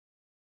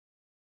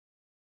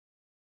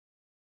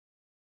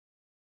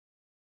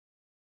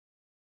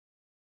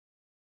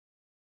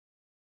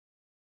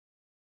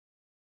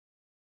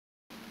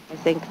I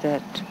think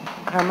that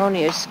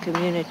harmonious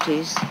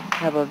communities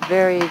have a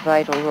very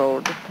vital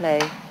role to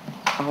play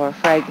in our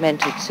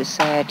fragmented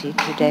society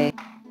today.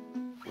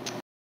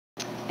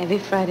 Every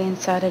Friday and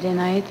Saturday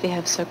night we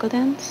have circle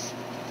dance,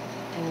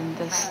 and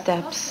the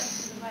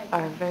steps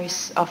are very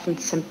often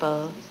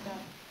simple.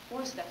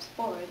 4 steps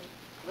forward,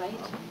 right,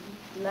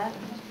 left,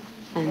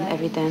 and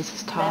every dance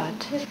is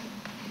taught.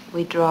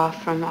 We draw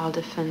from all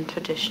different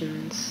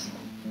traditions.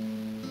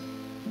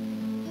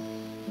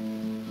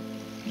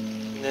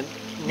 In the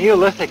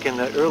Neolithic and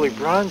the early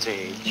Bronze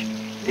Age,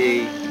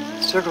 the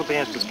circle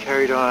dance was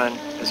carried on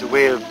as a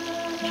way of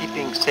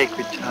keeping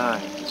sacred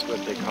time, is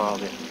what they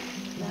called it.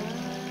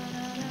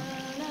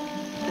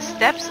 The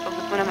steps of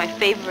one of my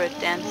favorite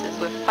dances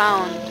were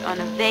found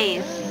on a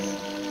vase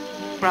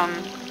from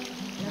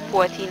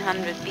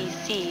 1400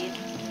 BC.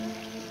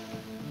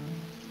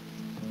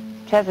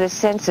 To have this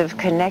sense of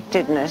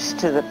connectedness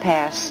to the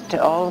past,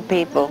 to all the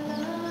people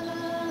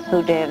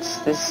who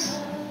danced this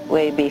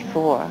way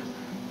before.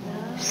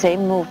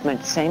 Same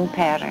movement, same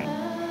pattern.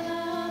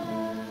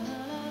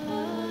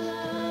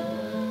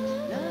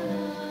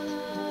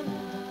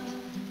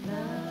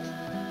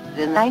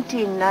 In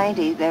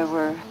 1990, there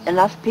were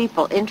enough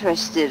people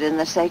interested in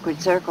the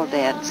sacred circle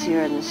dance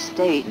here in the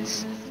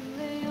States.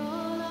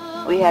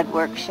 We had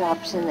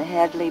workshops in the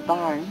Hadley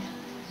barn.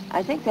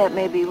 I think that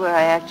may be where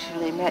I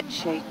actually met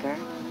Shaker.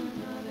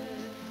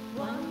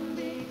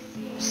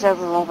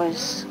 Several of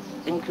us,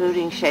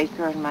 including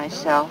Shaker and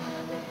myself,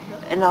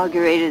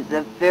 inaugurated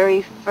the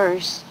very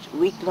first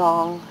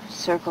week-long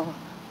circle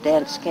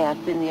dance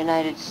camp in the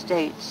United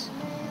States.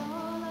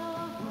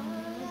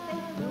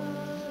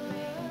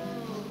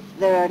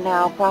 There are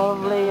now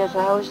probably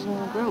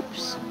 1,000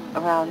 groups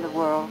around the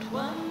world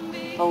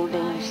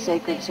holding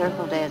sacred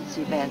circle dance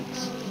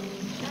events.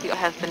 We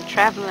have been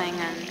traveling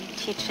and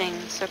teaching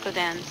circle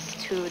dance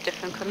to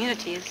different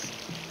communities.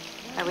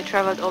 We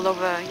traveled all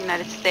over the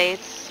United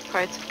States,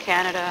 parts of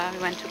Canada, we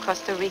went to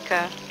Costa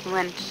Rica, we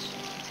went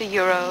to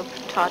Europe,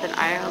 taught in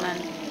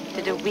Ireland,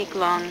 did a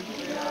week-long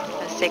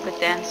sacred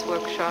dance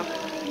workshop.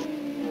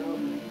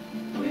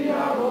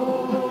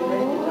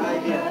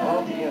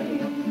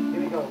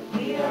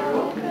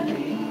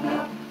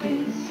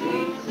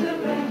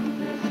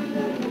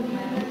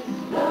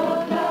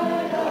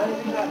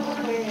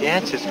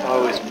 Dance has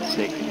always been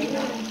sacred to me.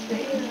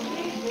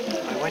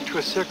 I went to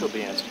a circle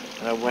dance,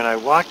 and when I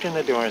walked in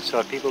the door and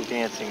saw people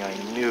dancing, I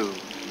knew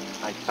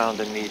I'd found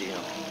a medium.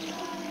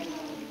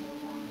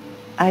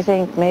 I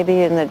think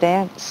maybe in the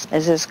dance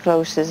is as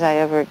close as I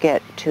ever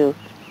get to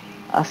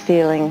a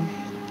feeling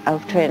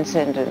of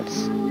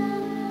transcendence.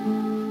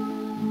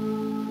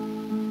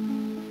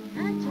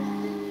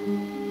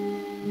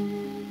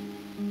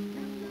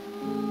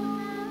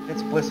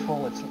 It's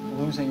blissful, it's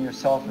losing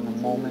yourself in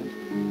the moment,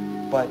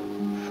 but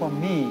for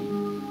me,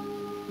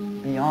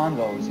 beyond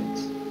those,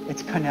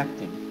 it's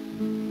connecting.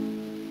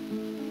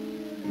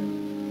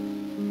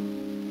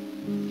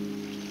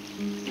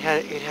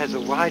 It has a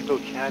wide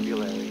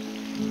vocabulary.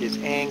 There's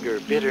anger,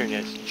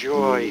 bitterness,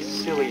 joy,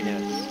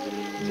 silliness.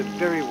 It's a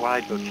very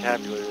wide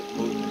vocabulary of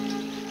movement.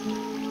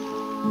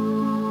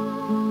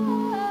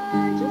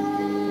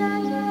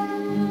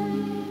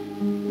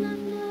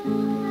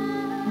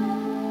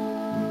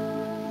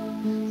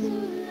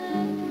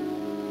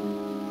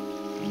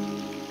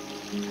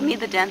 For me,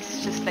 the dance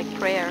is just like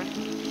prayer.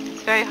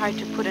 It's very hard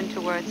to put into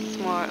words. It's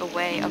more a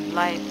way of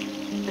life.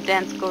 The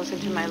dance goes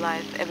into my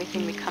life.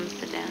 Everything becomes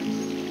the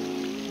dance.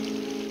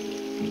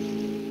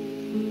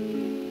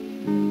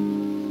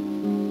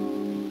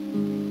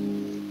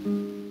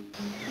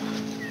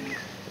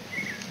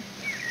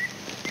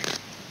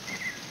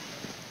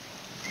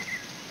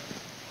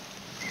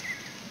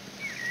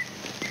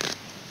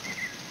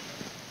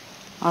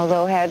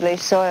 Although Hadley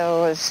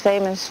soil was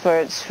famous for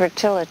its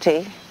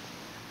fertility,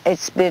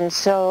 it's been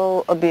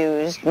so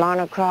abused,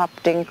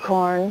 monocropped in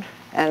corn,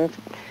 and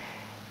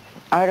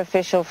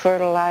artificial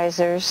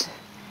fertilizers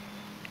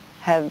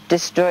have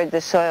destroyed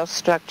the soil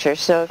structure.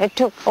 So it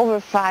took over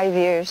 5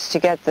 years to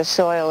get the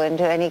soil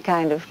into any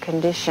kind of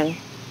condition.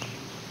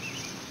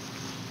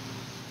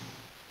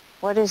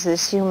 What is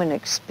this human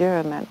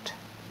experiment?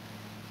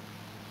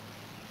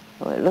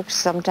 Well, it looks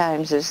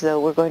sometimes as though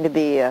we're going to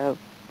be a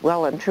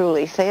well and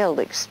truly failed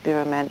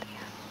experiment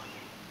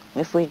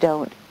if we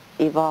don't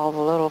evolve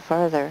a little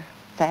further,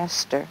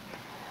 faster.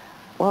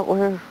 What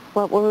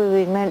were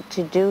we meant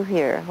to do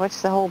here?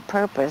 What's the whole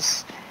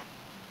purpose?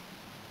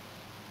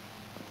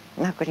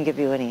 I'm not going to give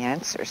you any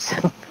answers.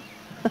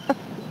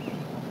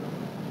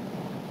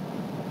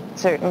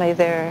 Certainly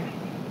there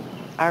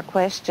are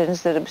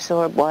questions that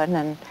absorb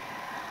one,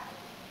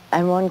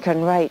 and one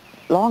can write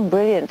long,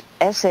 brilliant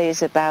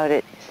essays about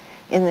it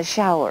in the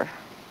shower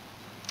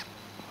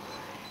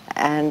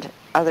and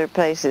other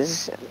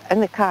places, in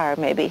the car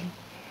maybe.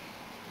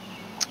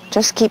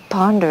 Just keep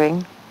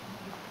pondering.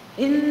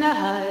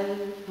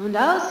 Innerhalb und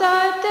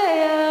außerhalb der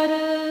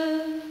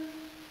Erde,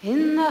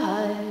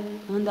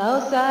 innerhalb und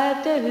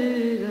außerhalb der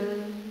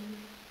Hügel,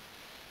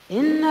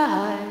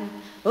 innerhalb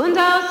und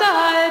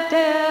außerhalb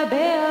der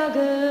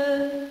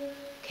Berge,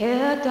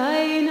 kehrt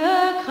deine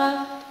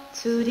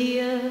zu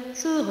dir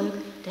zurück,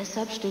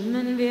 deshalb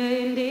stimmen wir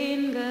in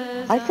den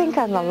Gesang. I think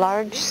on a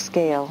large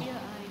scale,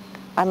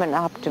 I'm an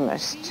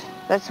optimist.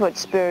 That's what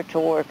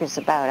spiritual work is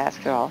about,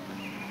 after all.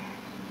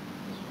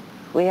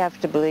 We have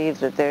to believe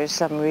that there's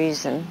some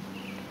reason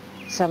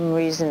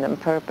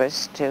and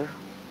purpose to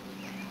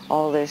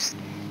all this.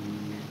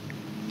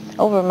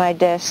 Over my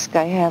desk,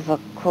 I have a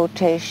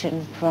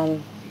quotation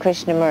from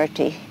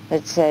Krishnamurti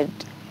that said,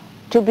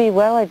 "To be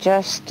well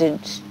adjusted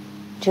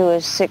to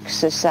a sick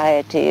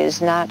society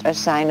is not a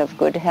sign of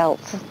good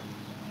health."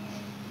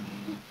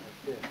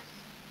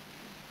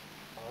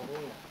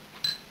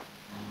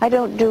 I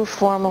don't do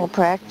formal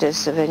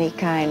practice of any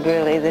kind,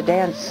 really. The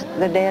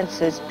dance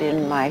has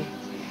been my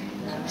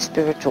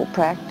spiritual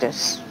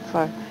practice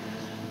for,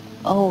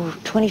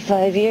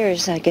 25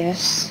 years, I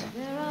guess.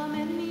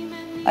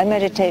 I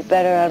meditate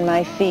better on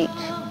my feet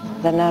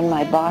than on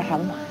my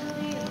bottom.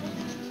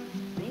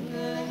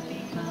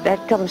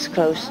 That comes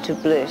close to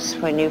bliss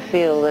when you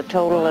feel the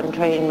total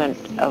entrainment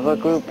of a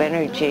group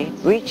energy,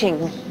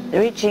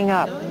 reaching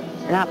up,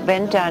 not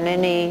bent on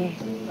any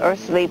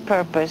earthly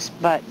purpose,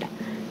 but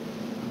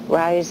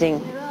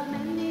rising.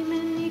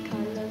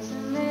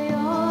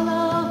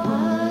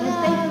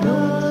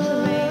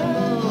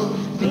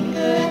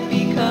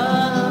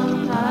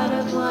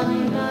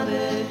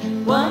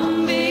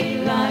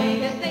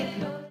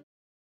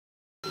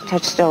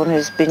 Touchstone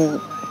has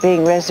been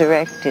being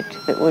resurrected.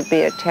 It would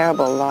be a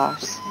terrible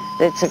loss.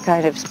 It's a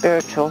kind of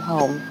spiritual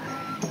home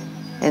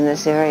in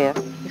this area.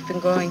 We've been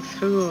going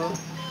through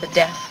the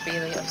death,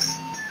 really, of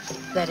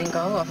letting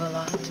go of a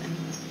lot,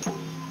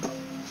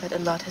 but a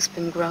lot has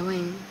been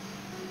growing.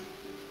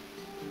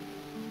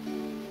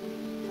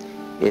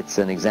 It's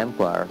an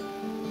exemplar,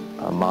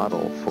 a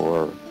model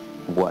for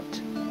what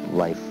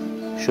life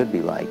should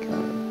be like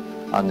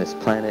on this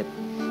planet,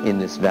 in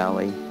this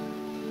valley.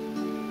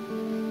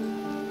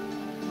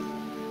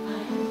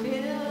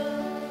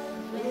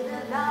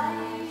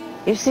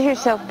 You see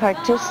yourself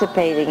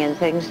participating in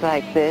things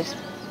like this,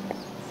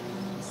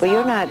 but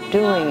you're not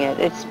doing it.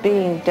 It's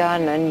being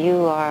done, and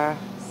you are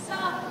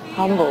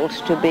humbled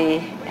to be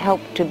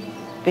helped to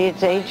be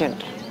its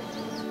agent.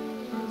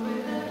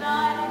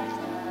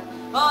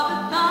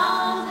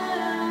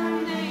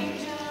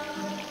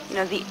 You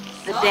know,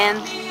 the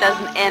dance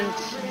doesn't end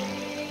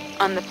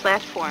on the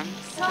platform.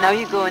 Now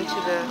you go into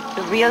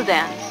the real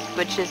dance,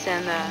 which is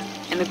in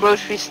the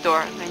grocery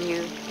store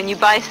when you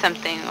buy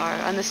something, or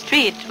on the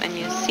street when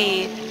you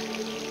see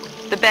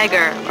the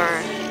beggar,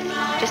 or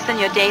just in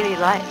your daily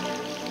life.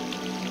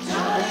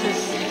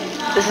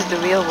 This is the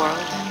real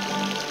world.